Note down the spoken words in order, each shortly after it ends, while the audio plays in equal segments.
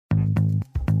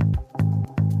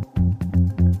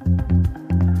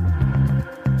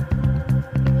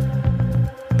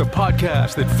the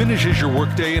podcast that finishes your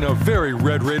workday in a very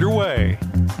Red Raider way.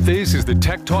 This is the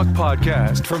Tech Talk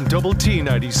Podcast from Double T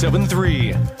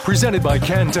 97.3, presented by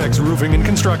Cantex Roofing and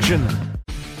Construction.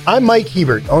 I'm Mike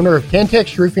Hebert, owner of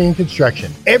Cantex Roofing and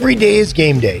Construction. Every day is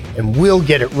game day, and we'll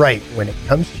get it right when it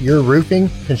comes to your roofing,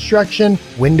 construction,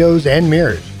 windows, and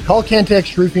mirrors. Call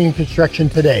Cantex Roofing and Construction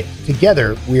today.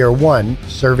 Together, we are one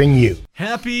serving you.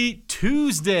 Happy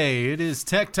Tuesday. It is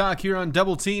Tech Talk here on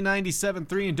Double T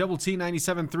 97.3 and Double T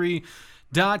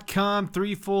 97.3.com.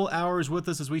 3 full hours with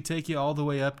us as we take you all the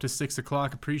way up to 6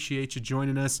 o'clock. Appreciate you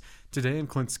joining us today. I'm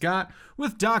Clint Scott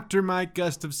with Dr. Mike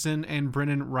Gustafson and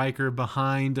Brennan Riker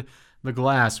behind the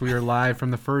glass. We are live from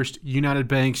the First United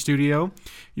Bank studio.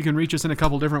 You can reach us in a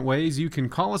couple different ways. You can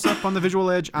call us up on the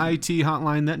Visual Edge IT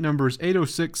hotline. That number is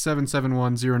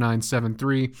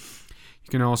 806-771-0973. You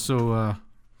can also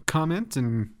comment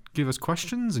and give us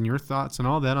questions and your thoughts and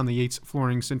all that on the Yates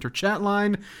Flooring Center chat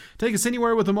line. Take us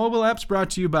anywhere with the mobile apps, brought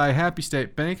to you by Happy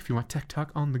State Bank. If you want Tech Talk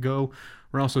on the go,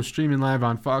 we're also streaming live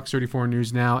on Fox 34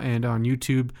 News Now and on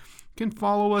YouTube. You can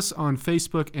follow us on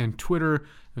Facebook and Twitter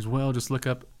as well. Just look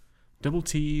up Double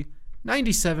T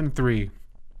 97.3.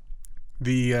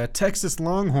 The Texas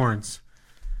Longhorns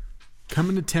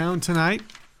coming to town tonight,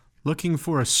 looking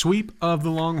for a sweep of the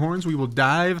Longhorns. We will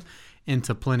dive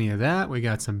into plenty of that. We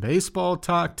got some baseball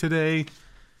talk today.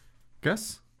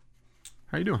 Gus,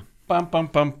 how you doing? Bum, bum,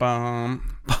 bum,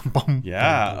 bum.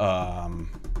 Yeah,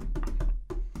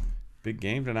 big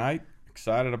game tonight.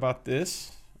 Excited about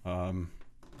this. Yeah.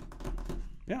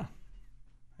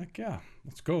 Heck yeah.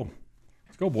 Let's go.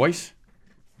 Let's go, boys.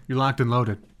 You're locked and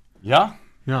loaded. Yeah?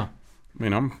 Yeah. I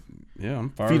mean, I'm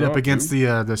fired Feet up up against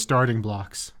dude. the starting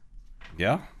blocks.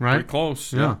 Yeah. Right? Pretty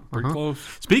close. Yeah. Pretty close.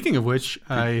 Speaking of which,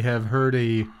 I have heard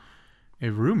a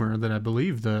rumor that I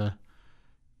believe the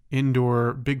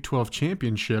indoor Big 12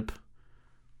 championship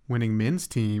winning men's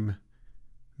team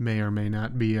may or may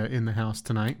not be in the house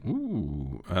tonight.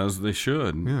 Ooh, as they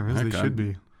should. Yeah, as Heck, they should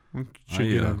be. Should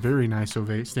get a very nice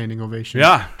standing ovation.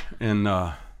 Yeah, and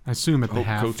I assume at the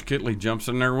half. Coach Kitley jumps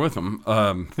in there with them.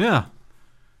 Yeah.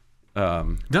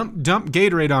 Dump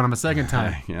Gatorade on him a second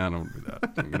time. Yeah, don't do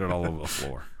that. Don't get it all over the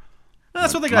floor.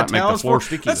 That's what they got towels for.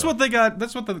 Sticky, that's though. what they got.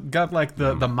 That's what they got like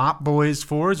the mop boys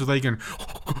for, so they can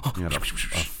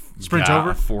sprint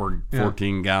over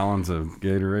 14 gallons of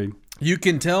Gatorade. You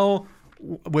can tell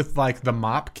with like the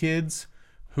mop kids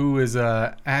who is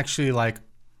actually like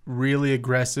really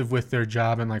aggressive with their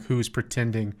job and like who's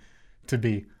pretending to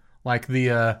be. Like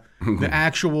the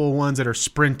actual ones that are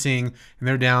sprinting and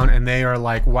they're down and they are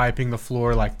like wiping the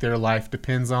floor like their life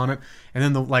depends on it. And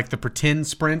then the pretend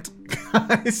sprint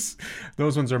guys,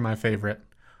 those ones are my favorite.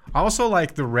 I also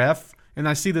like the ref, and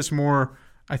I see this more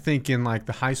I think in like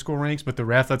the high school ranks, but the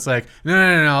ref that's like,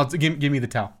 no, give me the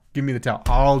towel. Give me the towel.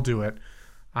 I'll do it.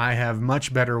 I have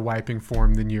much better wiping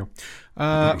form than you.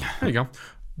 There you go.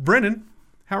 Brennan,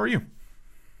 how are you?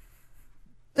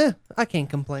 I can't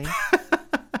complain.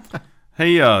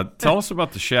 Hey, tell us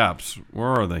about the Shaps. Where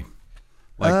are they?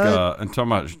 Like, and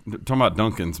talking about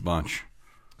Duncan's bunch.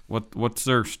 What's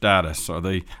their status? Are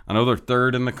they? I know they're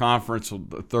third in the conference,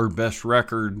 the third best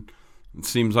record. It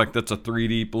seems like that's a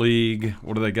 3-deep league.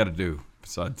 What do they got to do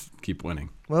besides keep winning?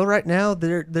 Well, right now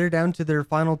they're down to their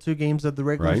final 2 games of the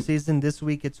regular season. This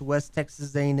week it's West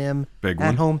Texas A&M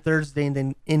at home Thursday, and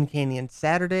then in Canyon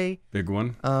Saturday. Big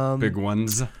one. Big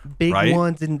ones. Big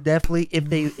ones, and definitely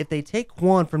if they take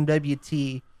one from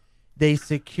WT, they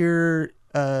secure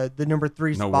the number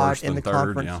 3 spot in the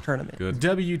conference tournament. Good.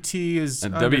 WT is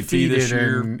undefeated this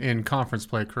year in conference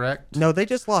play, correct? No, they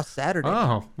just lost Saturday.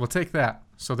 Oh, we'll take that.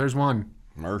 So there's one.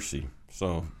 Mercy.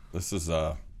 So this is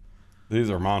these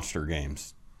are monster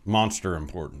games. Monster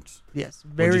importance. Yes,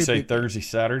 very. Would you say big Thursday,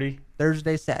 Saturday?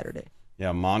 Thursday, Saturday.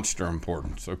 Yeah, monster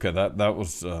importance. Okay, that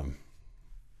was all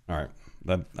right.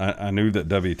 That I knew that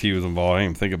WT was involved. I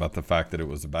didn't even think about the fact that it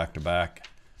was a back-to-back.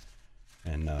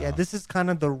 And this is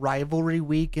kind of the rivalry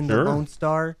week in the Lone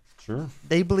Star. Sure.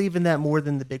 They believe in that more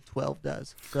than the Big 12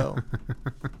 does. So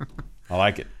I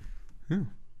like it.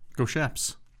 Go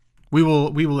Shaps. We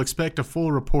will expect a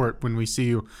full report when we see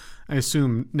you, I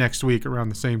assume, next week around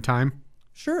the same time.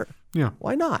 Sure. Yeah.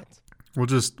 Why not? You're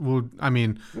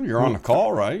on the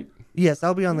call, right? Yes,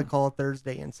 I'll be on the call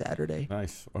Thursday and Saturday.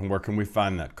 Nice. And where can we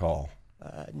find that call?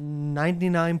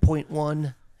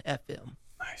 99.1 FM.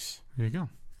 Nice. There you go.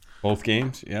 Both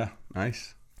games? Yeah.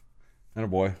 Nice.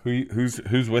 Attaboy.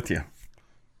 Who's with you?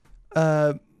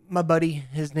 My buddy,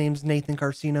 his name's Nathan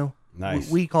Carcino.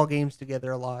 Nice. We call games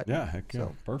together a lot. Yeah, heck yeah.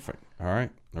 So. Perfect. All right.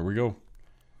 There we go.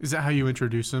 Is that how you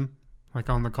introduce him? Like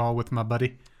on the call with my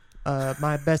buddy?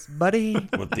 my best buddy,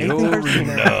 with the old ring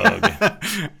dog.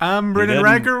 I'm Brendan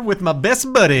Riker with my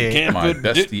best buddy. My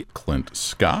bestie, Clint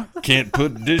Scott. Can't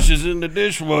put dishes in the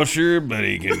dishwasher, but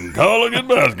he can call a good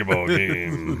basketball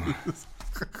game.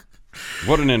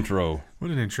 What an intro.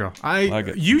 What an intro. Like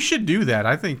it. You should do that.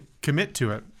 I think commit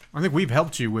to it. I think we've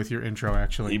helped you with your intro,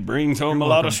 actually. He brings home a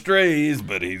lot of strays,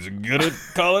 but he's good at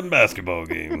calling basketball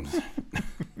games.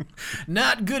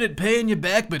 Not good at paying you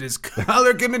back, but his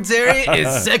color commentary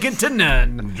is second to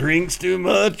none. Drinks too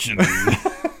much and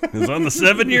is on the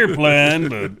 7-year plan,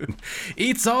 but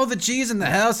eats all the cheese in the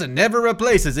house and never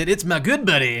replaces it. It's my good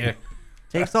buddy.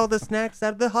 Takes all the snacks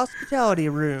out of the hospitality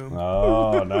room.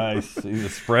 Oh, nice. He's a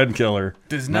spread killer.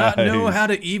 Does not know how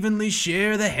to evenly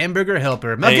share the hamburger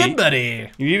helper. My good buddy.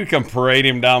 You need to come parade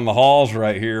him down the halls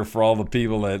right here for all the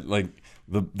people that, like,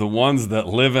 the ones that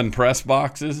live in press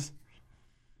boxes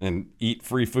and eat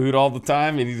free food all the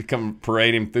time. You need to come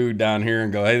parade him through down here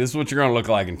and go, hey, this is what you're going to look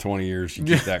like in 20 years. You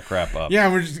keep that crap up.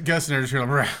 Yeah, we're just Gus and I are just going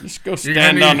to just go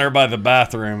stand down there by the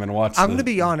bathroom and watch. I'm going to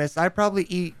be honest. I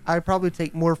probably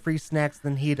take more free snacks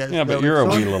than he does. Yeah, but you're a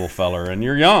wee little feller and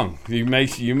you're young. You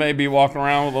may be walking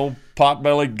around with a little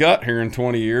pot-bellied gut here in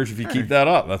 20 years if you keep that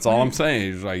up. That's all I'm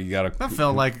saying. It's like you got to. That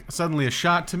felt like suddenly a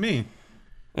shot to me.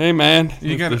 Hey, man,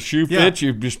 if the shoe fits,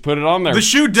 you just put it on there. The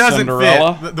shoe doesn't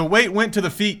Cinderella. fit. The weight went to the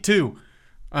feet, too.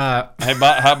 Hey,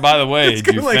 by the way,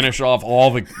 did you finish off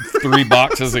all the 3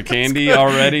 boxes of candy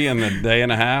already in the day and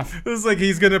a half? It's like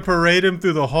he's going to parade him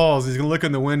through the halls. He's going to look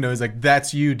in the window. He's like,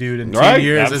 that's you, dude, in 10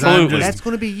 years. Absolutely. That's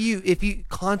going to be you if you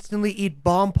constantly eat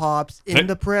bomb pops in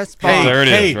the press box. Oh, there it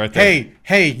is, right there.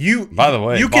 Hey, you. By the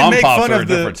way, you bomb can make pops fun are of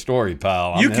a different story,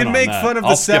 pal. You can make fun of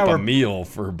the sour. I'll skip a meal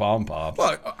for bomb pops.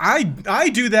 Look, I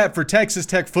do that for Texas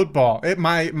Tech football.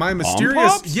 My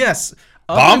mysterious pops? Yes.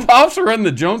 Bomb pops are in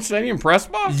the Jones Stadium press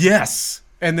box? Yes.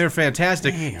 And they're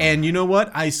fantastic. Damn. And you know what?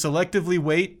 I selectively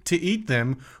wait to eat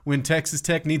them when Texas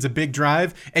Tech needs a big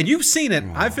drive. And you've seen it.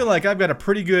 I feel like I've got a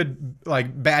pretty good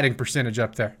batting percentage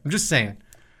up there. I'm just saying.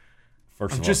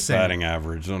 First of all, batting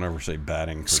average. Don't ever say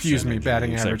batting percentage. Excuse me,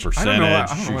 batting average. Say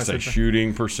percentage. You say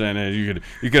shooting percentage. You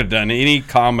could have done any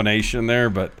combination there,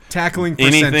 but tackling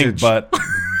percentage. Anything but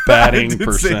batting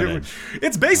percentage.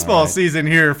 It's baseball season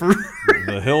here for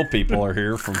the Hill people are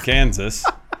here from Kansas.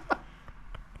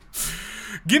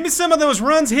 Give me some of those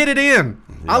runs, hit it in.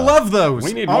 Yeah. I love those.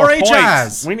 We need more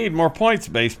points. We need more points,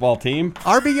 baseball team.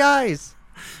 RBIs.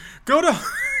 Go to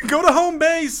home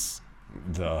base.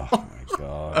 Oh my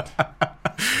God.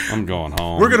 I'm going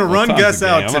home. We're gonna run Gus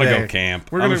out today. I'm gonna go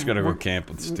camp. I'm just gonna go camp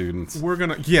with students.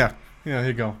 Yeah, here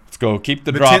you go. Let's go. Keep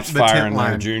the drops firing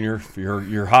there, Junior.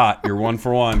 You're hot. You're 1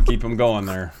 for 1. Keep them going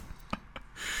there. I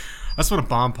just want a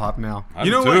bomb pop now. I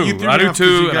do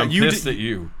too. And I'm pissed at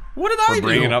you. What did I do?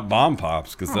 Bringing up bomb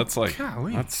pops because that's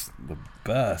the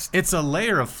best. It's a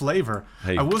layer of flavor.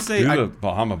 Hey, I will say, the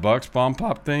Bahama Bucks bomb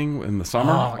pop thing in the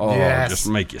summer. Yes. Just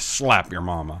make you slap your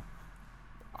mama.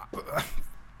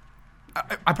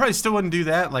 I probably still wouldn't do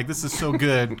that. Like, this is so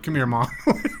good. Come here, Mom.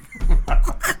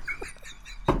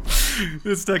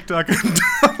 It's Tech Talk on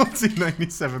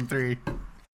WT97.3.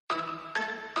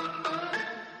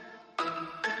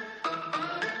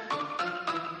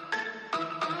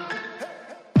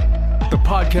 The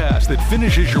podcast that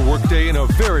finishes your workday in a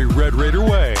very Red Raider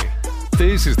way.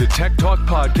 This is the Tech Talk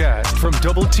Podcast from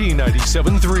Double T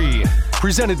 97.3,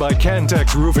 presented by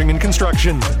Cantex Roofing and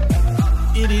Construction.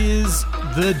 It is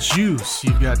the juice.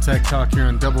 You've got Tech Talk here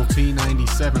on Double T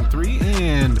 97.3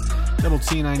 and Double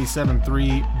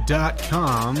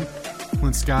T97.3.com.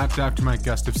 Clint Scott, Dr. Mike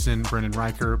Gustafson, Brendan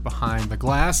Riker behind the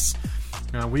glass.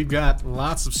 We've got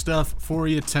lots of stuff for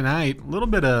you tonight. A little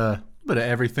bit of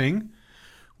everything.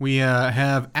 We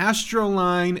have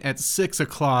Astroline at 6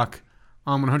 o'clock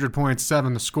on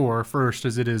 100.7 The Score. First,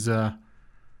 as it is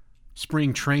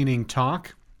spring training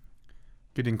talk.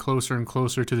 Getting closer and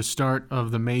closer to the start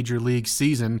of the Major League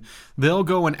season. They'll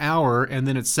go an hour, and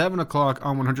then at 7 o'clock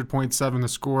on 100.7 The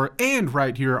Score, and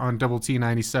right here on Double T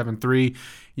 97.3,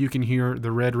 you can hear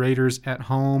the Red Raiders at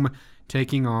home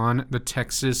taking on the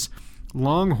Texas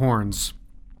Longhorns.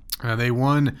 They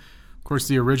won, of course,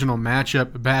 the original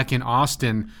matchup back in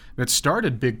Austin that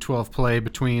started Big 12 play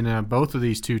between both of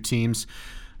these two teams.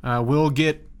 We'll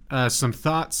get some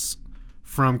thoughts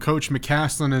from Coach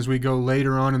McCaslin as we go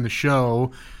later on in the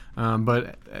show,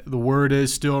 but the word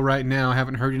is still right now,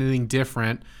 haven't heard anything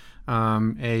different,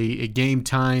 a game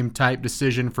time type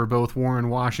decision for both Warren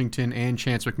Washington and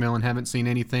Chance McMillan. Haven't seen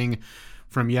anything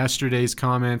from yesterday's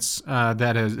comments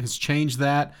that has changed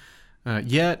that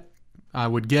yet. I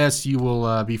would guess you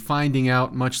will be finding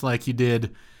out, much like you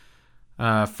did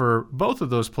for both of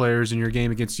those players in your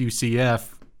game against UCF,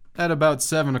 at about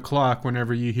 7 o'clock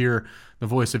whenever you hear the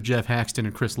voice of Jeff Haxton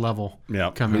and Chris Level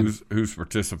come in. Who's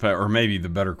participating? Or maybe the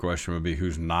better question would be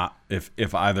who's not.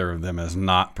 If either of them is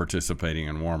not participating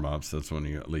in warm-ups, that's when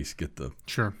you at least get the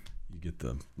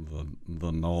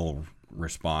null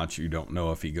response. You don't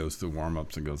know if he goes through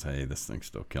warm-ups and goes, hey, this thing's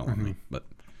still killing me. But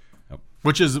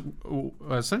which is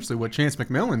essentially what Chance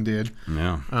McMillan did.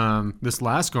 Yeah. This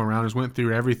last go-around is went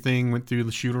through everything, went through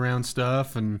the shoot-around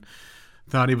stuff, and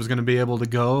thought he was going to be able to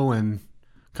go, and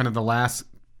kind of the last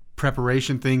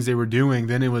preparation things they were doing,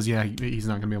 then it was, he's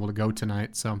not going to be able to go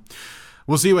tonight. So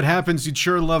we'll see what happens. You'd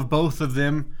sure love both of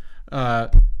them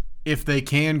if they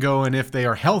can go and if they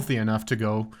are healthy enough to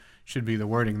go, should be the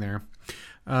wording there.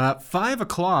 5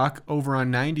 o'clock over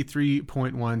on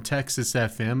 93.1 Texas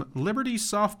FM, Liberty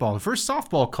softball. The first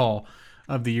softball call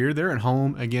of the year. They're at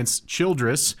home against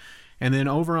Childress. And then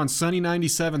over on Sunny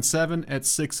 97.7 at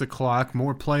 6 o'clock,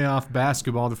 more playoff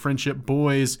basketball. The Friendship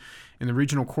boys in the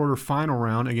regional quarterfinal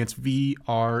round against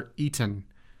V.R. Eaton.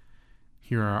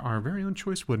 Here are our very own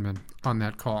Choice Woodman on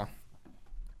that call.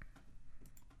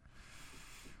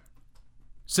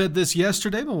 Said this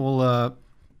yesterday, but we'll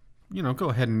go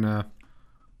ahead and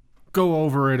go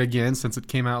over it again since it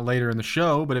came out later in the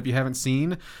show. But if you haven't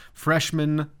seen,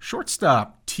 freshman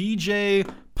shortstop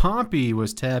TJ Pompey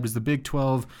was tabbed as the Big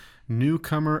 12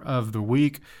 newcomer of the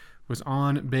week. Was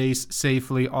on base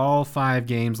safely all 5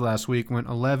 games last week. Went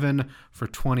 11 for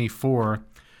 24.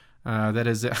 That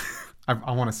is,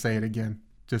 I want to say it again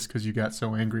just because you got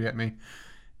so angry at me.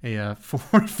 A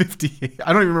 458.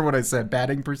 I don't even remember what I said.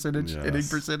 Batting percentage, hitting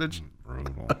percentage.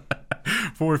 Brutal.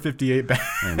 458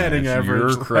 batting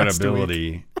average. Your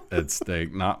credibility at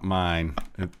stake, not mine.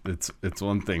 It's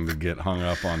one thing to get hung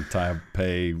up on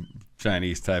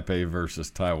Chinese Taipei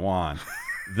versus Taiwan.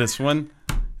 This one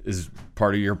is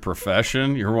part of your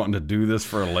profession. You're wanting to do this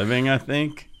for a living, I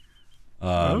think.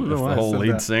 If the whole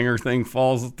lead singer thing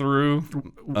falls through.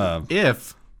 I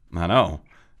know.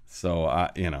 So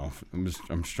I'm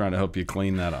just trying to help you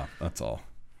clean that up. That's all.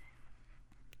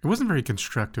 It wasn't very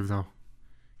constructive, though.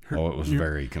 It was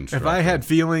very constructive. If I had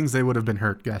feelings, they would have been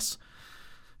hurt, Gus.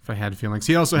 If I had feelings,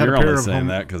 he also had a pair of. You're only saying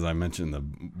that because I mentioned the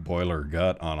boiler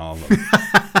gut on all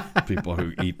the people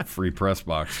who eat free press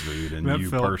box food, and you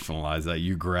personalized that.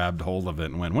 You grabbed hold of it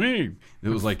and went, "Wait!" It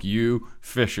was like you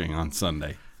fishing on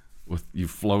Sunday.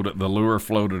 The lure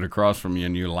floated across from you,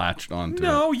 and you latched onto it.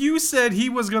 No, you said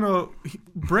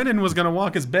Brennan was gonna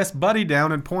walk his best buddy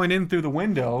down and point in through the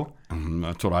window.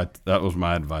 That was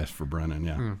my advice for Brennan.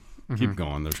 Yeah. Mm-hmm. Keep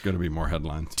going. There's going to be more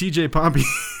headlines. TJ Pompey,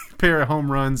 pair of home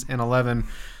runs and 11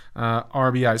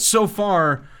 RBIs. So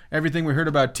far, everything we heard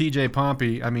about TJ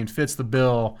Pompey, fits the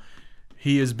bill.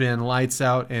 He has been lights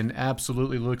out and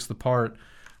absolutely looks the part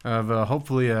of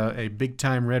hopefully a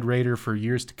big-time Red Raider for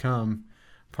years to come,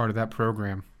 part of that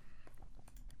program.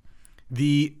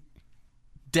 The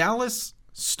Dallas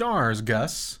Stars,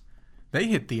 Gus, they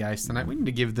hit the ice tonight. We need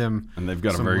to give them And they've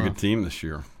got a very good team this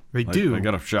year. They do. They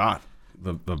got a shot.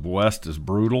 The West is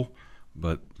brutal,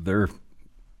 but they're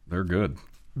good.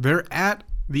 They're at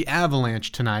the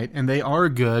Avalanche tonight, and they are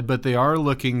good, but they are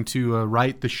looking to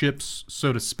right the ships,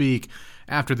 so to speak,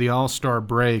 after the All-Star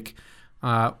break.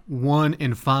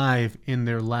 1-5 in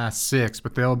their last 6,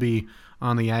 but they'll be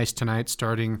on the ice tonight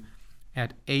starting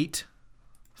at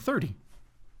 8:30.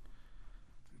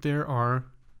 There are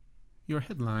your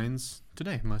headlines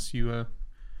today, unless you have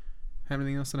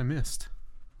anything else that I missed.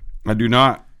 I do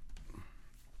not.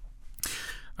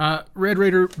 Red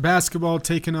Raider basketball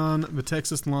taking on the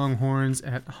Texas Longhorns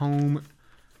at home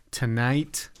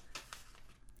tonight.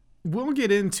 We'll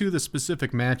get into the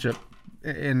specific matchup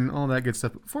and all that good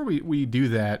stuff. Before we do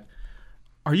that,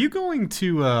 are you going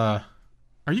to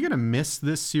miss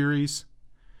this series?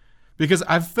 Because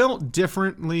I've felt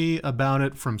differently about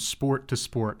it from sport to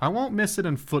sport. I won't miss it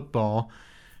in football,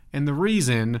 and the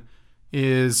reason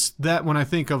is that when I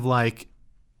think of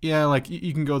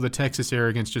you can go the Texas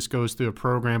arrogance just goes through a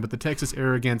program, but the Texas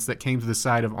arrogance that came to the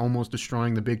side of almost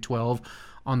destroying the Big 12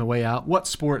 on the way out, what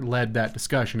sport led that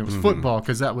discussion? It was football,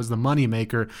 because that was the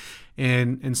moneymaker.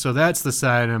 And so that's the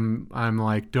side I'm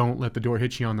like, don't let the door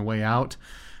hit you on the way out.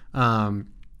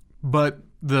 But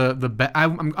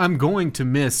I'm going to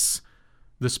miss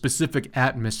the specific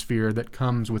atmosphere that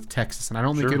comes with Texas, and I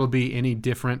don't think it'll be any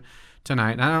different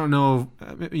tonight. And I don't know,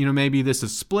 maybe this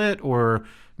is split, or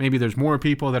maybe there's more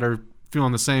people that are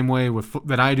feeling the same way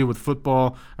that I do with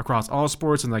football across all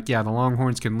sports, and the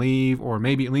Longhorns can leave, or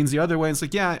maybe it leans the other way. It's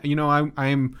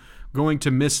I'm going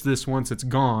to miss this once it's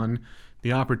gone,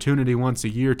 the opportunity once a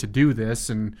year to do this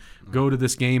and go to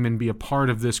this game and be a part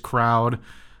of this crowd,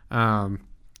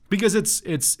 because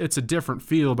it's a different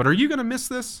feel. But are you going to miss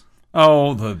this?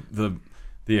 Oh, the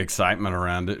excitement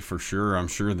around it for sure. I'm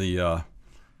sure the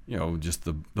just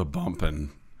the bump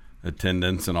in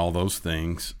attendance and all those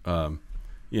things.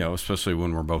 Especially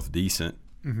when we're both decent.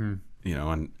 Mm-hmm.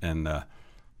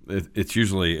 It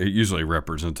usually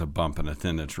represents a bump in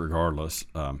attendance regardless.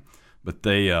 But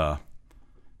they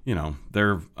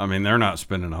they're not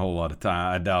spending a whole lot of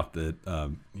time. I doubt that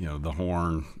the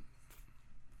Horn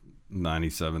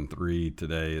 97.3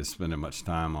 today is spending much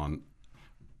time on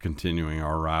continuing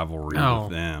our rivalry with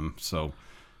them. So,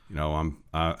 I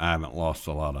haven't lost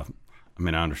a lot of. I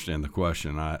mean, I understand the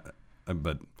question.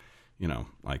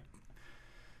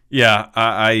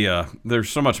 There's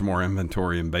so much more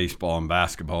inventory in baseball and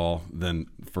basketball than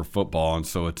for football, and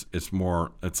so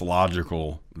it's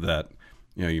logical that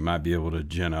you might be able to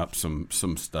gin up some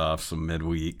stuff, some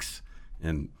midweeks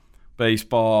in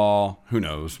baseball. Who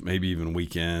knows? Maybe even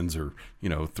weekends or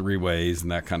three-ways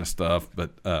and that kind of stuff.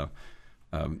 But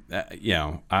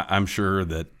I'm sure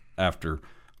that after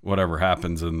whatever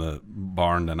happens in the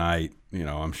barn tonight,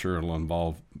 I'm sure it'll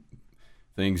involve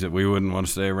things that we wouldn't want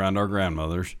to say around our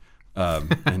grandmothers,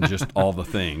 and just all the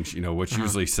things, which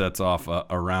usually sets off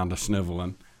a round of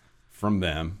sniveling from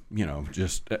them,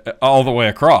 just all the way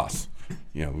across.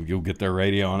 You'll get their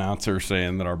radio announcer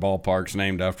saying that our ballpark's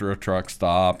named after a truck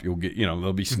stop. You'll get,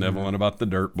 they'll be sniveling about the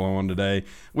dirt blowing today,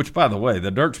 which, by the way,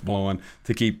 the dirt's blowing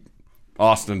to keep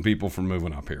Austin people from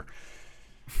moving up here.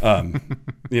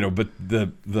 But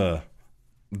the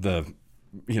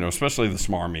especially the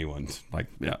smarmy ones,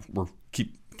 we're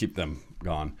keep them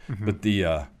gone. Mm-hmm. But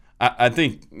I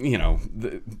think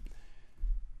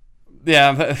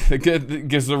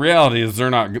because the reality is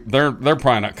they're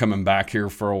probably not coming back here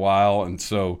for a while, and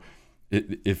so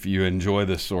if you enjoy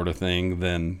this sort of thing,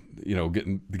 then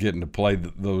getting to play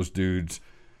those dudes,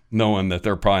 knowing that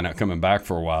they're probably not coming back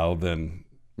for a while, then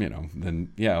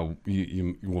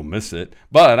you will miss it.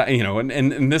 But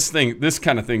and this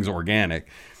kind of thing's organic.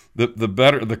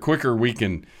 The quicker we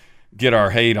can get our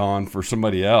hate on for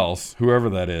somebody else, whoever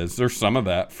that is. There's some of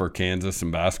that for Kansas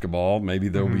and basketball. Maybe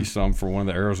there'll be some for one of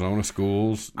the Arizona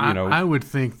schools. I would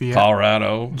think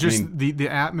Colorado, the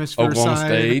atmosphere, Oklahoma side,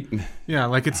 State.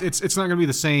 Yeah, it's not going to be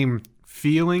the same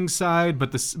feeling side,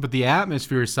 but the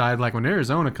atmosphere side. Like when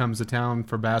Arizona comes to town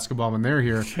for basketball when they're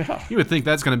here, you would think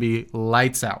that's going to be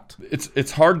lights out.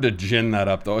 It's hard to gin that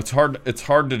up though. It's hard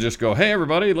to just go, hey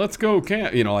everybody, let's go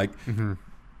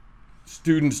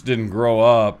students didn't grow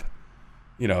up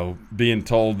being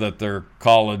told that their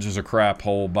college is a crap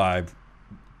hole by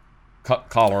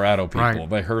Colorado people. Right.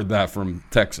 They heard that from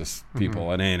Texas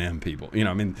people and A&M people.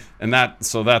 And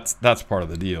that's part of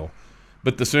the deal.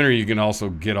 But the sooner you can also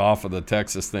get off of the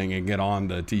Texas thing and get on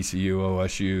to TCU,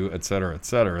 OSU, et cetera,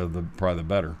 probably the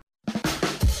better.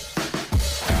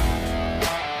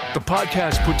 The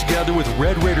podcast put together with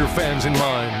Red Raider fans in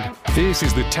mind. This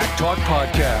is the Tech Talk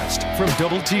Podcast from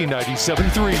Double T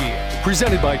 97.3,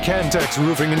 presented by Cantex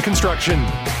Roofing and Construction.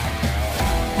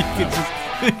 You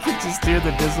can just hear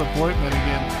the disappointment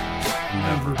again.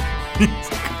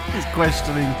 He's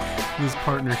questioning this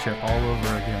partnership all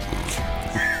over again.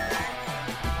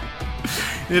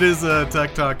 It is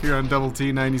Tech Talk here on Double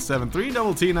T 97.3,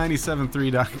 Double T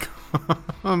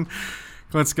 97.3.com.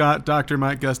 Clint Scott, Dr.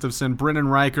 Mike Gustafson, Brennan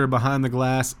Riker behind the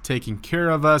glass taking care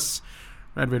of us.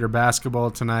 Red Raider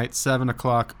basketball tonight, 7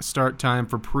 o'clock start time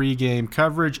for pregame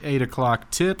coverage, 8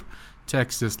 o'clock tip.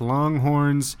 Texas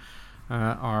Longhorns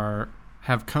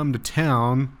have come to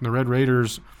town. The Red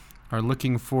Raiders are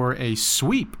looking for a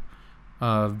sweep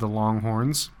of the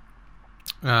Longhorns.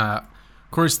 Of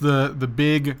course, the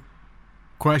big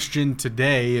question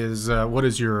today is what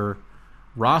does your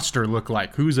roster look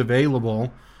like? Who's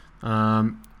available?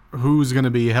 Who's going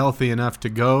to be healthy enough to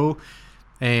go?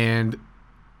 And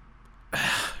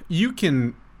you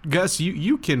can, Gus,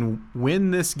 you can win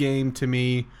this game to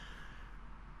me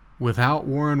without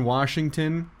Warren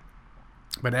Washington.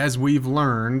 But as we've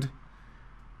learned,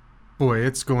 boy,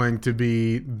 it's going to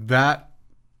be that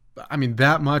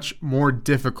much more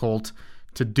difficult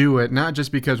to do it. Not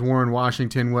just because Warren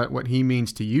Washington, what he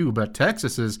means to you, but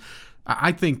Texas is,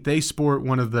 I think they sport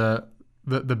one of the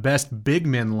best big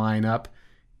men lineup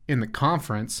in the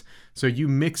conference. So you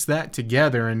mix that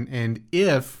together, and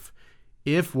if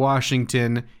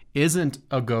Washington isn't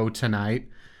a go tonight,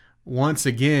 once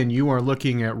again you are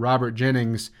looking at Robert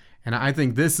Jennings, and I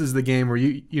think this is the game where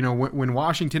when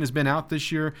Washington has been out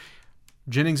this year,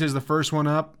 Jennings is the first one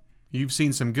up. You've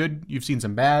seen some good, you've seen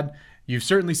some bad, you've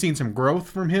certainly seen some growth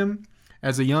from him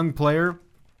as a young player,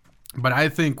 but I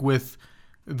think with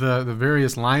the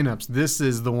various lineups, this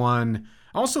is the one.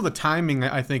 Also, the timing,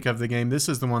 I think, of the game, this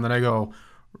is the one that I go,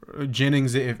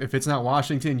 Jennings, if it's not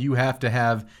Washington, you have to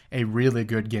have a really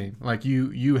good game. Like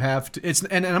you have to.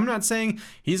 And I'm not saying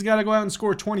he's got to go out and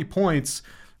score 20 points,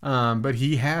 but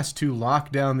he has to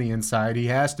lock down the inside. He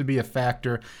has to be a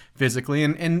factor physically,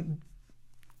 and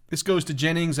this goes to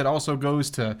Jennings. It also goes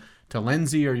to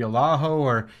Lindsey or Yalaho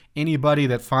or anybody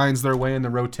that finds their way in the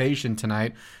rotation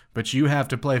tonight. But you have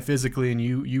to play physically, and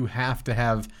you have to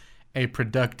have a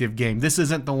productive game. This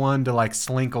isn't the one to like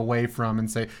slink away from and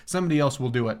say somebody else will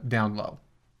do it down low.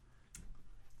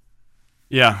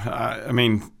 Yeah, I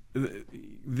mean,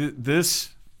 this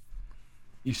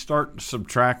you start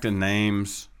subtracting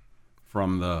names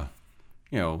from the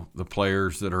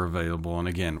players that are available, and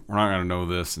again, we're not going to know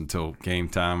this until game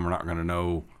time. We're not going to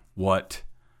know what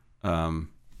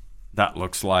that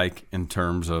looks like in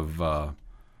terms of are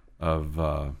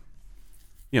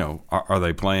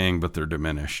they playing, but they're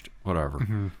diminished, whatever.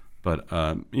 Mm-hmm. But,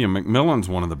 McMillan's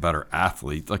one of the better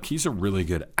athletes. Like, he's a really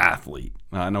good athlete.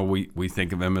 I know we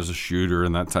think of him as a shooter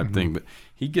and that type of thing, but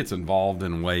he gets involved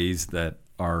in ways that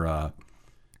are,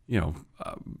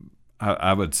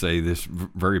 I would say this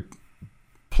very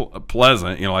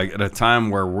pleasant, like at a time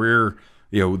where we're,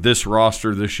 this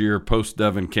roster this year, post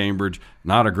Devin Cambridge,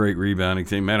 not a great rebounding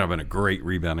team. May not have been a great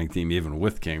rebounding team even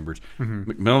with Cambridge. Mm-hmm.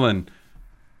 McMillan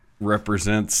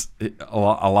represents a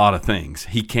lot of things.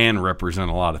 He can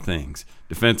represent a lot of things.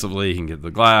 Defensively, he can get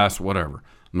the glass, whatever.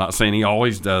 I'm not saying he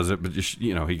always does it, but just,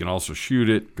 he can also shoot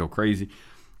it, go crazy.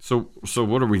 So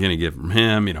what are we going to get from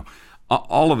him?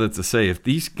 All of it to say, if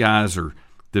these guys are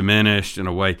diminished in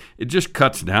a way, it just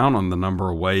cuts down on the number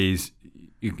of ways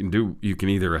you can do. You can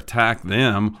either attack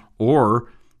them or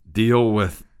deal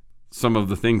with some of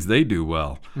the things they do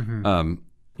well. Mm-hmm.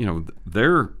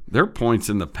 Their points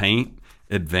in the paint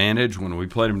advantage when we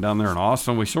played them down there in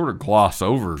Austin, we sort of gloss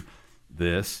over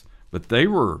this, but they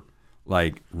were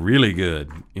like really good.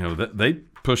 They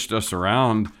pushed us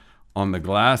around on the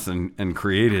glass and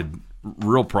created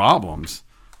real problems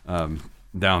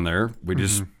down there. We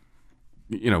just,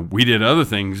 we did other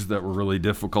things that were really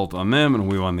difficult on them, and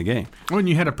we won the game. Well, and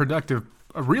you had a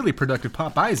really productive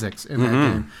Pop Isaacs in that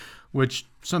game, which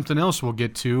something else we'll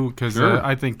get to because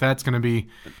I think that's going to be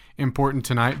important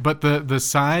tonight. But the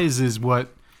size is what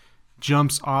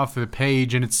jumps off the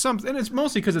page, and it's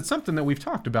mostly because it's something that we've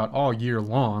talked about all year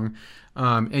long.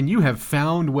 And you have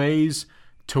found ways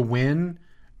to win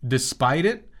despite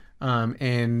it.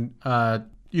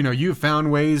 You've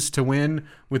found ways to win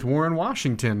with Warren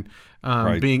Washington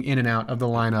being in and out of the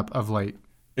lineup of late.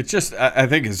 It's just, I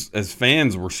think as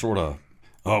fans, we're sort of,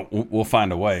 we'll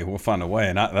find a way. We'll find a way,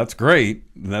 and that's great.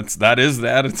 That is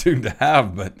the attitude to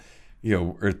have, but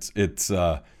it gets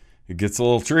a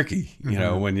little tricky,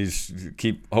 when you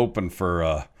keep hoping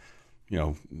for,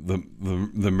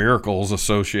 the miracles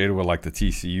associated with like the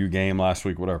TCU game last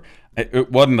week, whatever.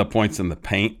 It wasn't the points in the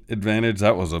paint advantage.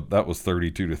 That was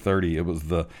 32-30. It was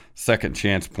the second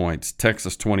chance points.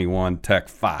 Texas 21, Tech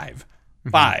 5.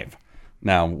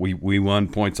 Now we won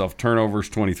points off turnovers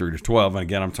 23-12. And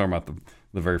again, I'm talking about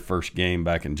the very first game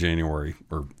back in January,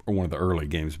 or one of the early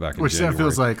games back in January. Which that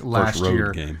feels like last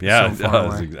year. Game. Yeah, so it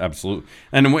does, absolutely.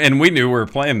 And we knew we were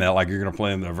playing that like you're going to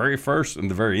play in the very first and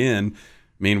the very end.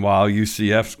 Meanwhile,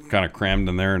 UCF's kind of crammed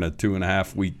in there in a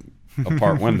 2.5 week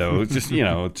apart window. It's just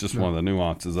it's just one of the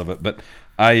nuances of it. But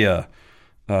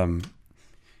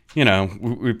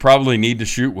we probably need to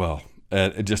shoot well.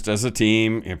 Just as a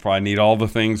team, you probably need all the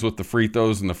things with the free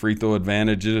throws and the free throw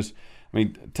advantages. I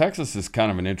mean, Texas is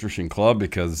kind of an interesting club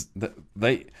because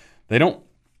they don't.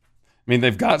 I mean,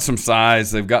 they've got some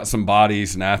size, they've got some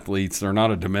bodies and athletes. They're not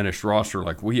a diminished roster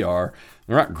like we are.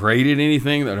 They're not great at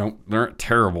anything. They're not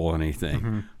terrible at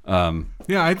anything.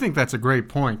 Mm-hmm. I think that's a great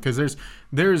point because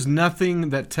there's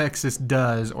nothing that Texas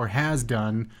does or has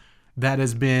done that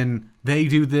has been they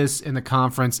do this in the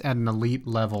conference at an elite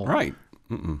level. Right.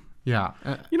 Mm-mm. Yeah.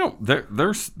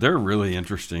 They're really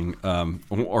interesting.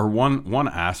 Or one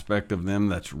aspect of them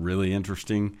that's really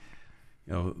interesting.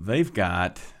 They've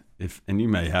got and you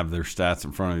may have their stats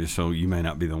in front of you, so you may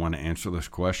not be the one to answer this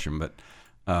question, but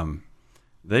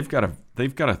they've got a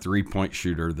 3-point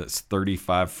shooter that's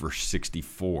 35 for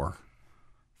 64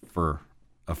 for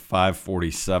a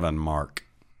 547 mark.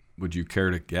 Would you care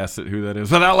to guess at who that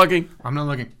is without looking? I'm not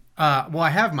looking. Well,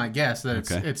 I have my guess that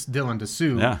it's Dylan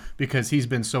Dessou because he's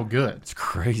been so good. It's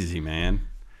crazy, man.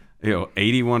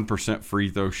 81% free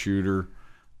throw shooter,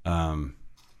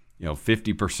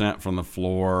 50% from the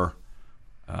floor,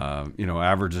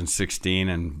 averaging 16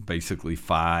 and basically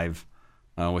 5,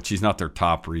 which he's not their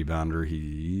top rebounder.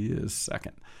 He is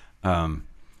second.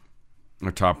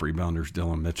 Their top rebounder is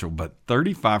Dylan Mitchell, but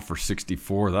 35 for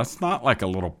 64, that's not like a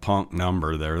little punk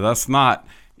number there. That's not,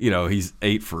 he's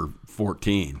 8 for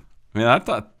 14. I mean, I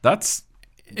thought that's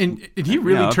and he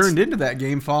really turned into that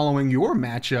game following your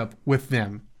matchup with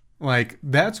them. Like,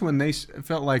 that's when they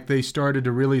felt like they started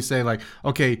to really say, like,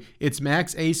 okay, it's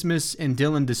Max Asmus and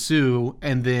Dylan Dessou,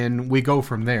 and then we go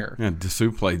from there. Yeah,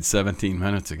 Dessou played 17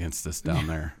 minutes against us down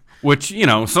there. Which,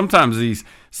 sometimes these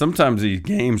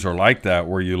games are like that,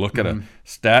 where you look at a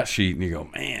stat sheet and you go,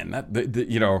 man,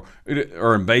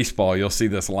 or in baseball, you'll see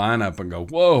this lineup and go,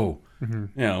 whoa,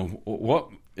 what,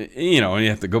 and you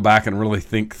have to go back and really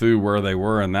think through where they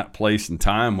were in that place and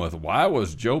time with, why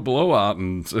was Joe Blowout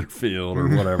in center field or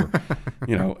whatever,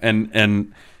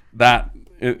 and that,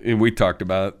 and we talked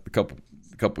about it a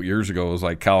couple years ago. It was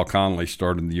like Kyle Conley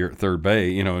started the year at third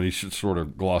base, and he should sort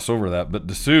of gloss over that, but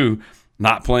Dessou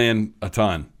not playing a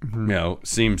ton,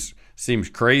 seems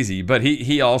crazy. But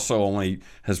he also only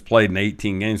has played in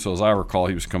 18 games. So as I recall,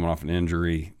 he was coming off an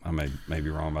injury. I may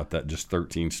be wrong about that. Just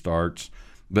 13 starts.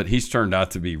 But he's turned out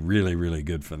to be really, really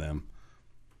good for them.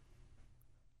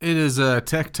 It is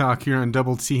Tech Talk here on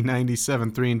Double T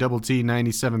 97.3 and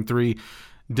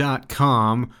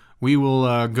DoubleT973.com. We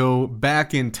will go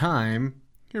back in time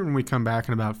here when we come back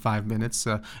in about 5 minutes,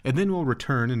 and then we'll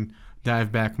return and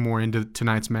dive back more into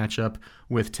tonight's matchup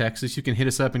with Texas. You can hit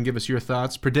us up and give us your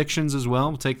thoughts, predictions as well.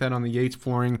 We'll take that on the Yates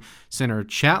Flooring Center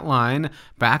chat line.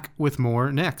 Back with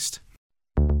more next.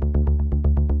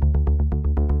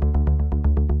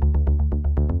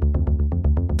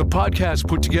 The podcast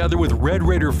put together with Red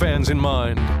Raider fans in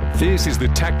mind. This is the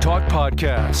Tech Talk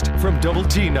Podcast from Double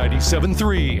T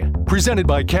 97.3, presented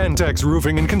by Cantex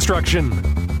Roofing and Construction.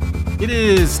 It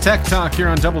is Tech Talk here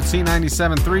on Double T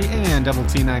 97.3 and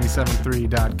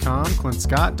DoubleT973.com. Clint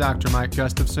Scott, Dr. Mike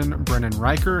Gustafson, Brennan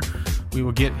Riker. We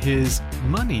will get his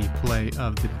money play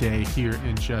of the day here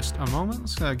in just a moment.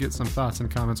 Let's get some thoughts and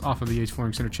comments off of the Yates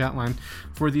Flooring Center chat line.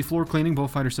 For the floor cleaning,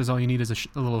 Bullfighter says all you need is a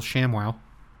little ShamWow.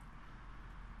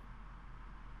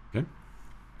 Okay.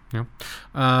 Yeah.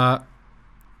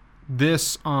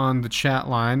 This on the chat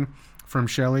line from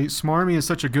Shelley. Smarmy is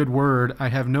such a good word. I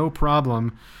have no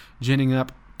problem ginning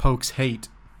up Pokes hate.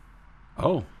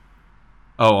 On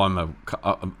the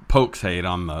Pokes hate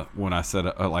on the, when I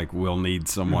said like we'll need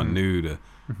someone new to,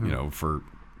 for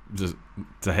just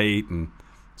to hate and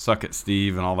suck at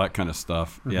Steve and all that kind of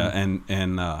stuff. Yeah, and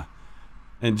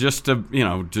just to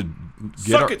to get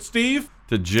suck it, Steve.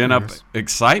 To gin up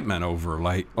excitement over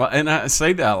and I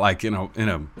say that like in a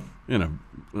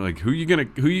like who you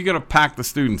gonna pack the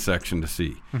student section to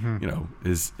see?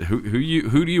 Is who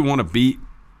do you want to beat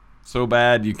so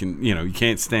bad you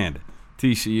can't stand it?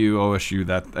 TCU, OSU,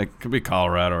 that could be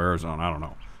Colorado, Arizona, I don't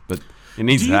know, but it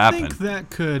needs to happen. Do you think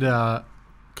that could?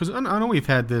 Because I know we've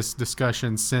had this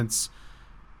discussion since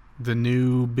the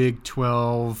new Big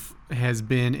 12 has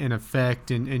been in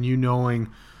effect, and knowing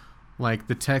like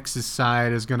the Texas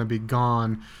side is going to be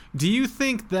gone. Do you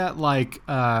think that like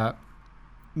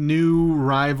new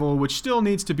rival, which still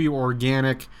needs to be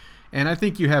organic, and I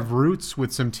think you have roots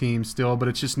with some teams still, but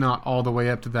it's just not all the way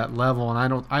up to that level, and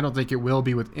I don't think it will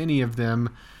be with any of them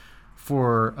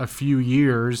for a few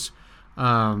years.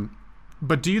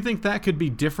 But do you think that could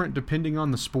be different depending on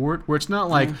the sport, where it's not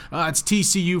like it's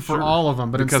TCU for all of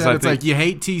them, but because instead it's like you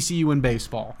hate TCU in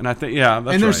baseball, and I think that's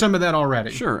and there's some of that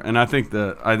already. Sure, and I think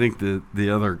the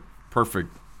other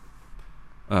perfect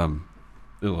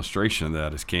illustration of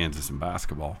that is Kansas in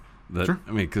basketball. That sure.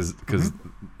 I mean, because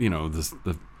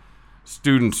the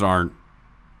students aren't.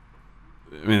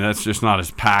 I mean, that's just not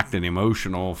as packed and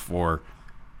emotional for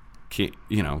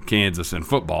Kansas in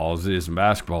football as it is in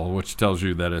basketball, which tells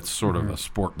you that it's sort of a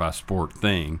sport by sport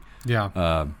thing.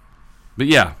 Yeah. But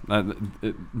yeah, I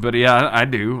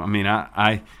do. I mean,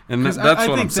 I that's what I'm saying.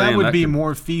 I think that would be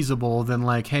more feasible than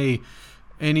like, hey,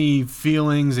 any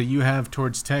feelings that you have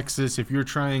towards Texas, if you're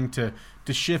trying to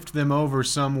shift them over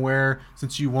somewhere,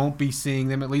 since you won't be seeing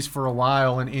them at least for a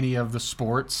while in any of the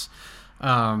sports.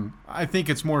 I think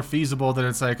it's more feasible that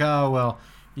it's like, oh, well,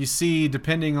 you see,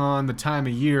 depending on the time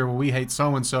of year, well, we hate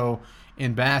so-and-so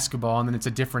in basketball, and then it's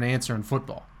a different answer in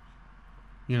football.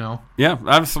 Yeah,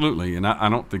 absolutely. And I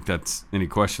don't think that's any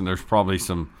question. There's probably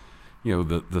some,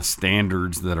 the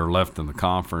standards that are left in the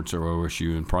conference or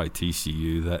OSU and probably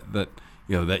TCU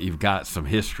that you've got some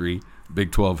history,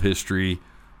 Big 12 history,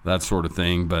 that sort of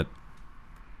thing. But,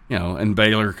 and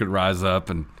Baylor could rise up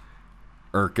and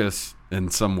irk us in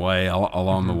some way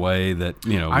along the way that,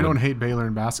 I don't hate Baylor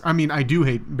in basketball. I mean, I do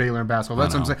hate Baylor in basketball.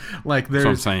 That's what I'm saying. Like,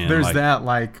 there's that,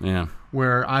 like,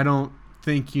 where I don't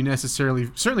think you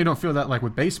certainly don't feel that, like,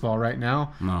 with baseball right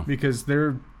now. No. Because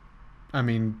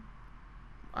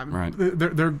Right.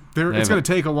 It's going to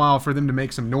take a while for them to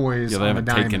make some noise. Yeah, they on haven't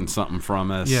the diamond. taken something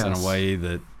from us in a way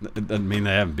that it doesn't mean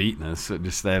they haven't beaten us. It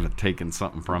just they haven't taken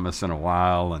something from us in a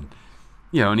while, and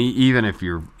and even if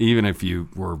you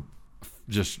were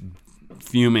just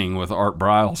fuming with Art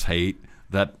Briles' hate,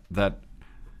 that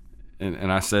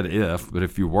and I said if, but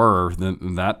if you were,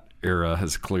 then that era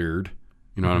has cleared.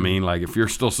 You know what I mean? Like if you're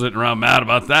still sitting around mad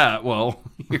about that, well,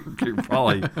 you're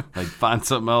probably like find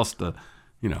something else to,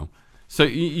 So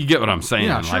you get what I'm saying?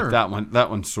 Yeah, sure. Like that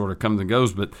one sort of comes and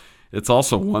goes, but it's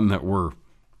also one that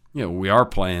we are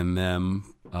playing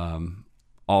them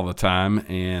all the time,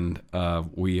 and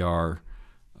we are,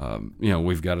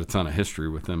 we've got a ton of history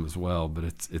with them as well. But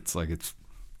it's like it's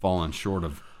fallen short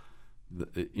of,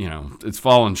 it's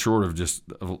fallen short of just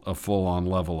a full-on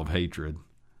level of hatred.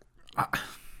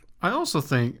 I also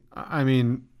think,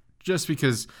 just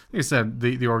because, like I said,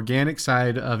 the organic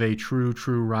side of a true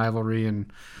rivalry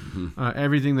and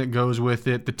everything that goes with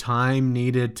it, the time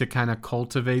needed to kind of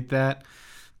cultivate that,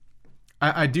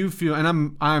 I do feel,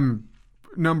 and I'm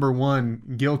number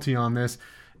one guilty on this,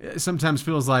 it sometimes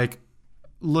feels like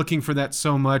looking for that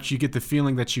so much, you get the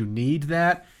feeling that you need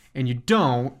that, and you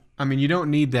don't. You don't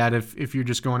need that if you're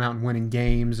just going out and winning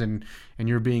games and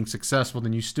you're being successful,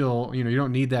 then you still, you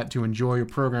don't need that to enjoy your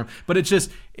program. But it's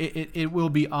just, it will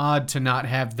be odd to not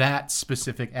have that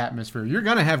specific atmosphere. You're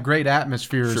going to have great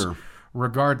atmospheres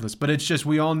regardless, but it's just,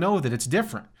 we all know that it's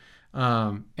different.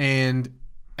 And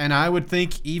I would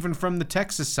think even from the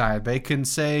Texas side, they can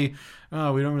say,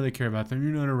 oh, we don't really care about them.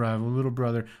 You're not a rival, little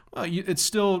brother. Well, it's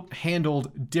still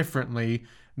handled differently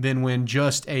than when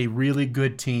just a really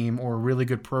good team or a really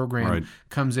good program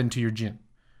comes into your gym.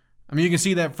 You can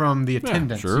see that from the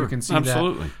attendance. Yeah, sure. You can see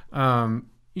Absolutely. that.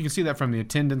 You can see that from the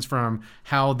attendance, from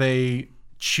how they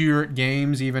cheer at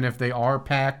games, even if they are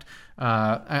packed.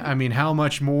 How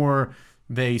much more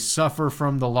they suffer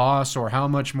from the loss, or how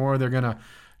much more they're gonna,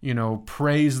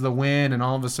 praise the win and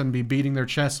all of a sudden be beating their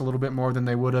chest a little bit more than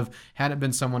they would have had it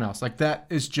been someone else. Like, that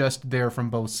is just there from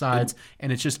both sides,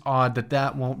 and it's just odd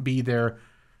that won't be there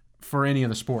for any of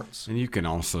the sports. And you can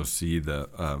also see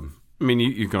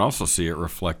you can also see it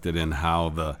reflected in how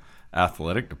the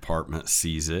athletic department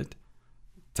sees it.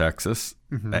 Texas,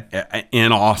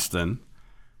 in Austin,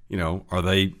 are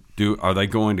they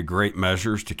going to great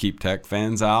measures to keep Tech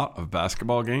fans out of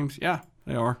basketball games? Yeah,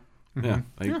 they are. Yeah,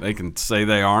 they can say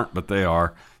they aren't, but they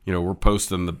are. We're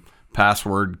posting the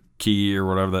password key or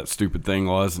whatever that stupid thing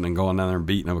was, and then going down there and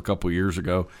beating them a couple years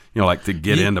ago, like to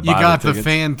get in to buy the tickets. You got the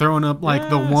fan throwing up like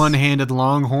the one-handed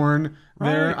longhorn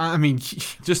there.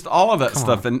 Just all of that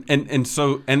stuff. And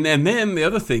then the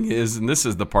other thing is, and this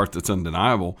is the part that's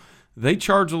undeniable, they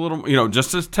charge a little,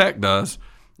 just as Tech does,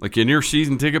 like in your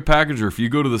season ticket package, or if you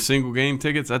go to the single game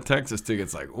tickets, that Texas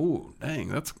ticket's like, oh, dang,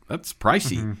 that's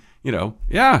pricey.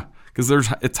 Yeah, because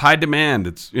it's high demand.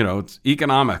 It's it's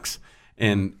economics,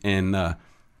 and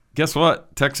guess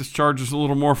what? Texas charges a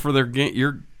little more for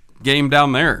your game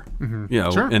down there,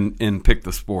 and pick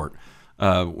the sport.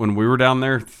 When we were down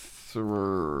there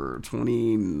for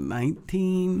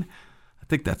 2019, I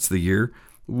think that's the year,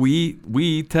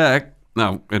 we Tech,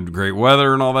 now had great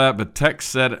weather and all that, but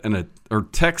Texas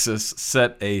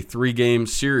set a 3-game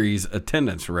series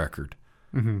attendance record.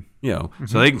 So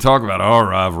they can talk about our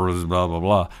rivalries, blah blah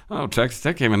blah. Oh, Texas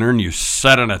Tech came in there and you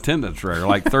set an attendance record,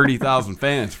 like 30,000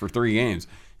 fans for 3 games.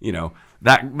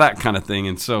 That kind of thing.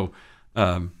 And so,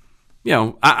 I'm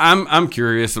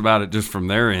curious about it just from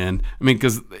their end.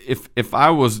 Because if I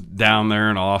was down there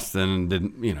in Austin and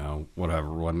didn't,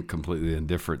 wasn't completely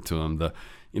indifferent to them,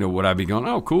 would I be going,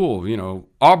 oh, cool,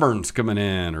 Auburn's coming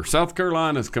in or South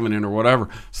Carolina's coming in or whatever.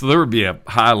 So there would be a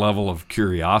high level of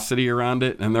curiosity around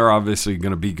it. And they're obviously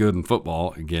going to be good in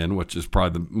football again, which is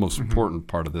probably the most important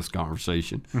part of this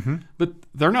conversation. But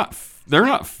they're not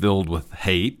filled with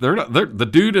hate. They're the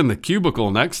dude in the cubicle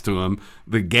next to him,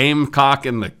 the gamecock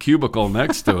in the cubicle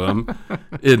next to him,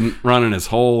 isn't running his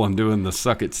hole and doing the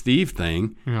suck it Steve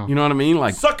thing. Yeah. You know what I mean?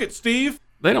 Like, suck it, Steve.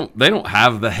 They don't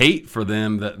have the hate for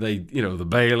them that they, the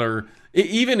Baylor.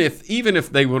 Even if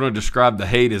they want to describe the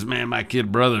hate as, man, my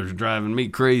kid brother's driving me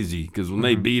crazy because when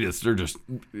they beat us, they're just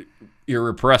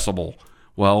irrepressible.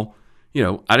 Well,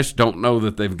 I just don't know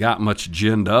that they've got much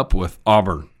ginned up with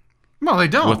Auburn. No, they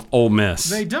don't. With Ole Miss,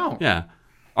 they don't. Yeah,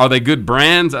 are they good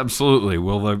brands? Absolutely.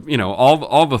 Will they,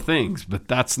 all the things, but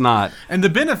that's not. And the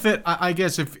benefit, I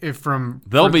guess, if from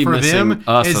they'll be for missing them,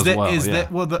 us is as that, well. Is yeah.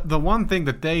 that the one thing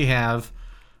that they have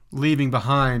leaving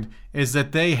behind is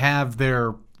that they have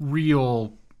their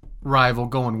real rival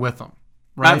going with them.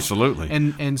 Right? Absolutely.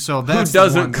 And so that's who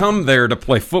doesn't come there to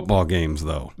play football games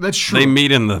though. That's true. They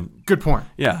meet in the good point.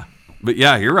 Yeah. But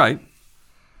yeah, you're right.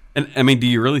 And I mean, do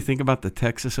you really think about the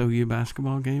Texas OU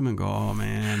basketball game and go, "Oh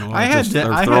man, well,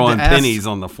 they're throwing pennies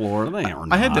on the floor"? They are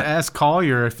not. I had to ask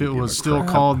Collier if it was still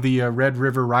called the Red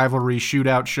River Rivalry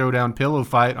Shootout Showdown Pillow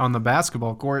Fight on the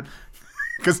basketball court.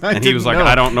 And he was like,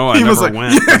 "I don't know. I never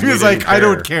went." He was like, "I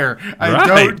don't care. I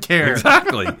don't care."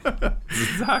 Exactly.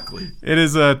 Exactly. It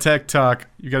is Tech Talk.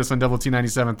 You got us on Double T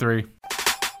 97.3.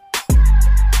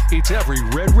 It's every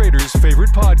Red Raiders'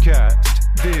 favorite podcast.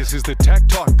 This is the Tech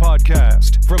Talk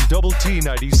Podcast from Double T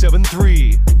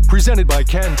 97.3, presented by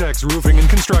Cantex Roofing and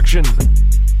Construction.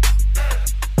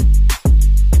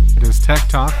 It is Tech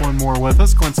Talk. One more with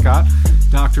us. Clint Scott,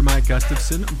 Dr. Mike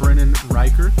Gustafson, Brennan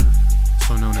Riker,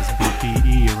 also known as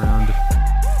BPE around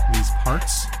these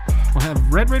parts. We'll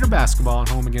have Red Raider basketball at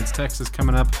home against Texas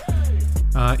coming up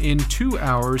in 2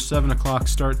 hours, 7 o'clock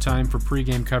start time for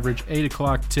pregame coverage, 8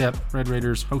 o'clock tip. Red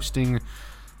Raiders hosting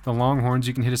the Longhorns.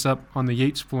 You can hit us up on the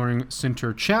Yates Flooring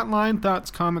Center chat line. Thoughts,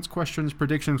 comments, questions,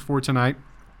 predictions for tonight.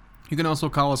 You can also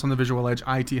call us on the Visual Edge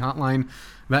IT hotline.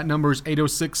 That number is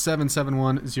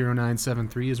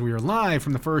 806-771-0973 as we are live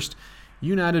from the First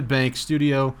United Bank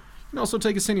studio. You can also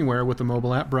take us anywhere with the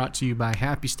mobile app brought to you by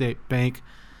Happy State Bank.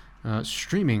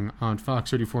 Streaming on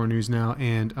Fox 34 News Now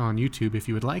and on YouTube if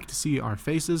you would like to see our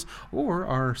faces or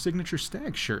our signature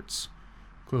Stag shirts,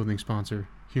 clothing sponsor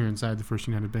here inside the First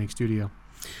United Bank studio.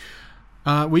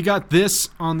 We got this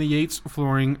on the Yates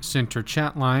Flooring Center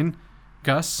chat line,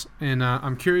 Gus, and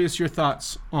I'm curious your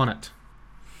thoughts on it.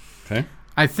 Okay.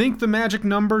 I think the magic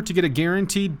number to get a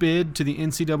guaranteed bid to the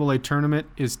NCAA Tournament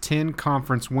is 10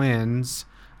 conference wins.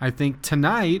 I think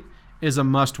tonight is a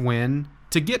must-win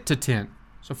to get to 10.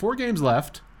 So 4 games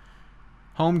left.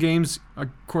 Home games, of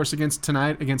course, against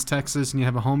Texas, and you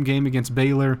have a home game against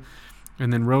Baylor,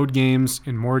 and then road games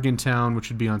in Morgantown, which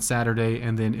would be on Saturday,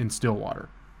 and then in Stillwater.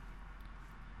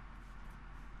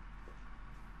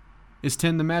 Is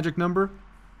 10 the magic number?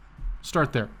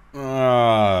 Start there.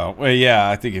 Well, yeah,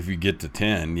 I think if you get to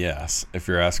 10, yes. If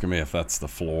you're asking me if that's the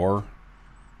floor,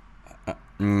 I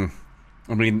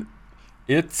mean,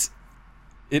 It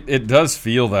does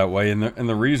feel that way, and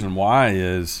the reason why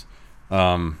is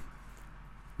not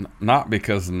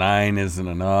because 9 isn't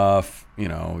enough,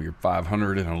 you're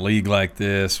 500 in a league like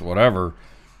this, whatever,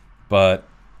 but,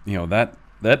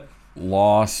 that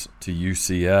loss to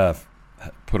UCF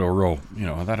put a real,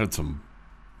 that had some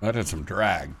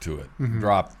drag to it. Mm-hmm.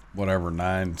 Dropped,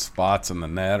 9 spots in the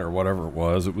net or whatever it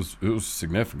was. It was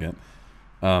significant.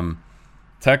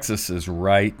 Texas is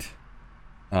right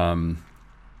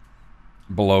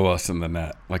below us in the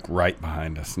net, like right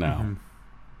behind us now. Mm-hmm.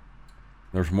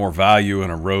 There's more value in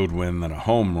a road win than a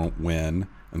home win,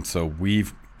 and so I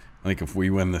think if we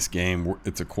win this game,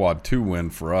 it's a quad 2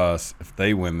 win for us. If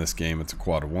they win this game, it's a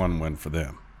quad 1 win for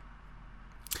them.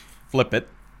 Flip it.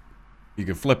 You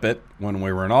can flip it. When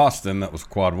we were in Austin, that was a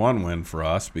quad 1 win for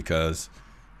us because,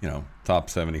 top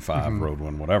 75, mm-hmm. road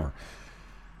win, whatever.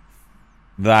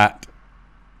 That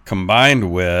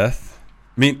combined with,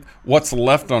 what's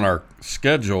left on our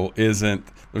schedule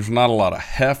there's not a lot of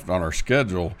heft on our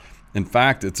schedule. In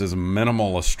fact, it's as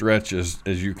minimal a stretch as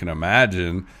you can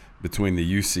imagine between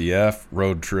the UCF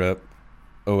road trip,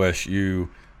 OSU,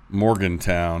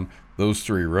 Morgantown, those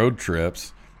 3 road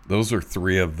trips. Those are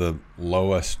 3 of the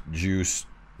lowest juice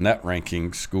net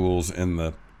ranking schools in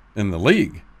the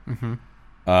league.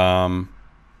 Mm-hmm.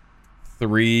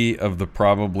 3 of the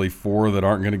probably 4 that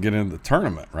aren't going to get into the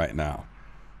tournament right now.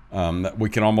 That we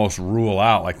can almost rule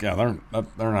out, they're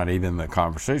not even in the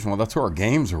conversation. Well, that's who our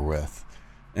games are with,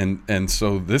 and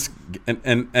so this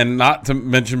and not to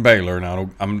mention Baylor. Now,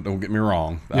 don't get me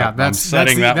wrong. Yeah, I'm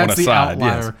setting that one aside.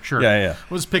 Yes, sure. Yeah.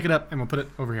 We'll just pick it up and we'll put it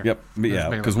over here. Yep. Yeah,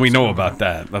 because we know about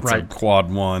that. That's right. A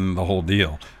quad 1, the whole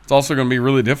deal. It's also going to be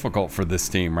really difficult for this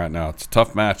team right now. It's a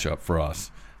tough matchup for us.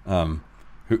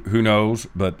 Who knows?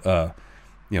 But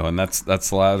and that's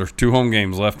the last. There's 2 home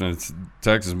games left, and it's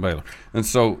Texas and Baylor. And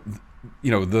so,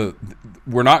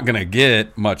 we're not going to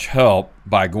get much help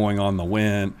by going on the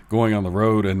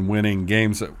road and winning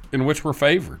games in which we're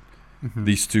favored. Mm-hmm.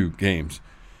 These 2 games.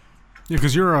 Yeah,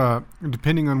 because you're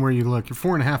depending on where you look, you're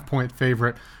 4.5-point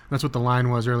favorite. That's what the line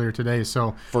was earlier today.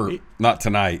 So not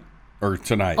tonight. Or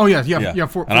tonight. Oh yeah.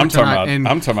 For I'm tonight.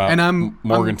 talking about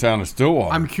Morgantown and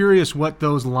Stillwater. I'm curious what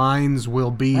those lines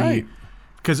will be. Right.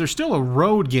 Because there's still a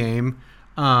road game,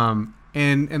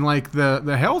 and like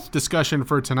the health discussion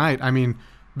for tonight. I mean,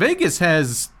 Vegas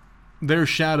has their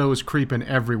shadows creeping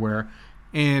everywhere,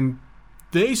 and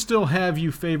they still have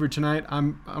you favored tonight. I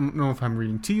don't know if I'm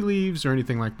reading tea leaves or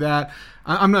anything like that.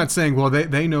 I'm not saying, well,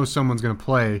 they know someone's going to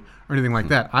play or anything like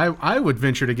that. I would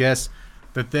venture to guess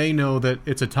that they know that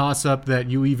it's a toss-up that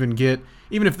you even get.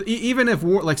 Even if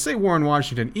like say Warren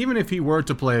Washington, even if he were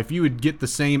to play, if you would get the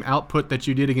same output that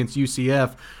you did against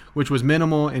UCF, which was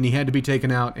minimal and he had to be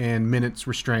taken out and minutes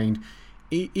restrained,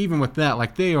 even with that,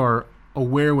 like they are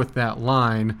aware with that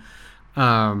line.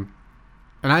 And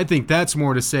I think that's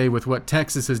more to say with what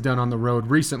Texas has done on the road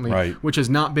recently, right, which has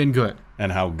not been good.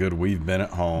 And how good we've been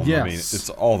at home. Yes. I mean, it's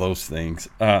all those things.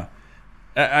 I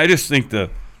just think you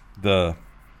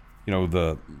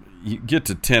get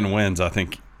to 10 wins, I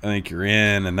think you're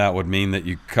in, and that would mean that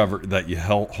you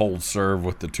hold serve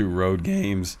with the 2 road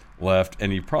games left,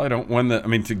 and you probably don't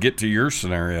win to get to your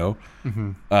scenario.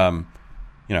 Mm-hmm.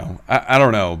 I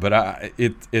don't know, but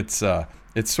it's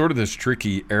sort of this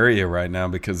tricky area right now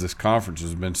because this conference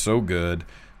has been so good,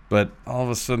 but all of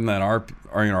a sudden that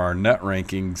our net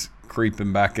rankings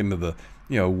creeping back into the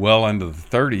well into the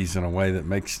 30s in a way that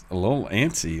makes a little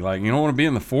antsy. Like you don't want to be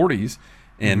in the 40s,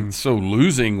 and so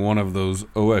losing one of those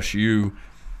OSU.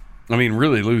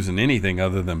 Really losing anything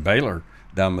other than Baylor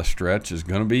down the stretch is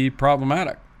going to be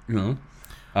problematic,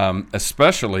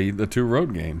 especially the 2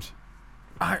 road games.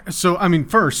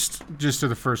 First, just to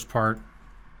the first part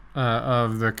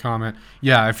of the comment,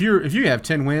 yeah, if you have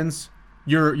 10 wins,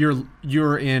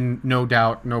 you're in, no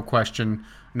doubt, no question,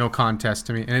 no contest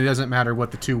to me, and it doesn't matter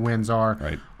what the 2 wins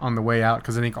are on the way out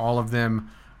because I think all of them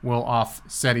will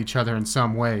offset each other in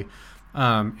some way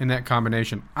in that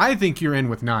combination. I think you're in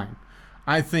with 9.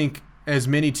 I think as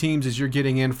many teams as you're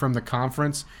getting in from the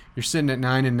conference, you're sitting at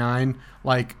 9-9.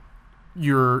 Like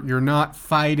you're not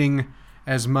fighting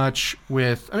as much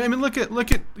with. Look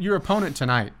at your opponent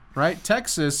tonight, right?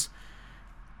 Texas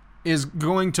is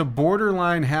going to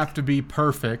borderline have to be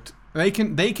perfect. They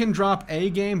can drop a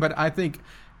game, but I think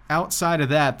outside of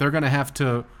that, they're gonna have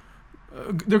to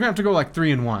go like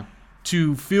 3-1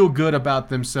 to feel good about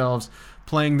themselves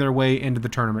playing their way into the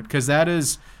tournament because that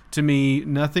is. To me,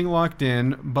 nothing locked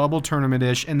in, bubble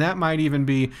tournament-ish, and that might even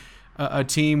be a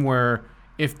team where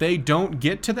if they don't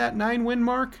get to that 9-win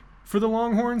mark for the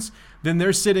Longhorns, then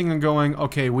they're sitting and going,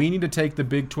 okay, we need to take the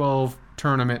Big 12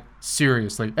 tournament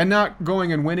seriously. And not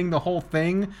going and winning the whole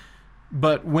thing,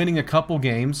 but winning a couple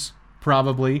games,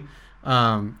 probably,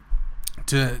 to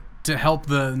help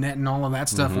the net and all of that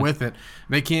stuff with it.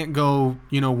 They can't go,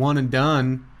 one and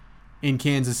done in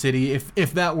Kansas City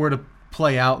if that were to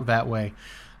play out that way.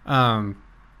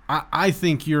 I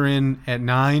think you're in at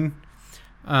 9.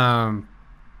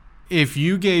 If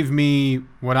you gave me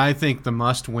what I think the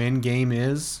must-win game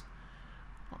is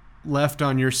left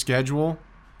on your schedule,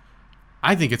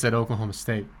 I think it's at Oklahoma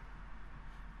State.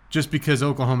 Just because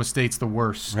Oklahoma State's the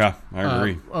worst. Yeah, I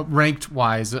agree.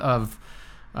 Ranked-wise of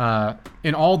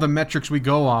in all the metrics we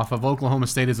go off of, Oklahoma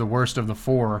State is the worst of the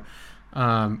 4.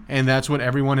 And that's what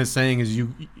everyone is saying is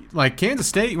like Kansas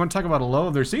State, you want to talk about a low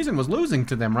of their season, was losing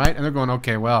to them, right? And they're going,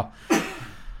 okay, well,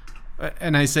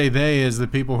 and I say they as the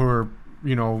people who are,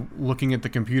 looking at the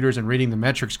computers and reading the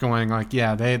metrics going like,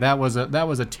 yeah, that was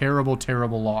a terrible,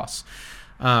 terrible loss.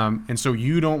 And so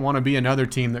you don't want to be another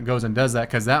team that goes and does that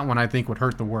because that one I think would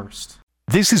hurt the worst.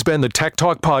 This has been the Tech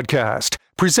Talk Podcast,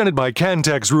 presented by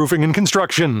Cantex Roofing and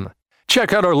Construction.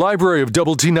 Check out our library of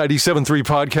Double T 97.3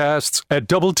 podcasts at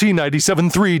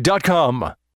doublet97.3.com.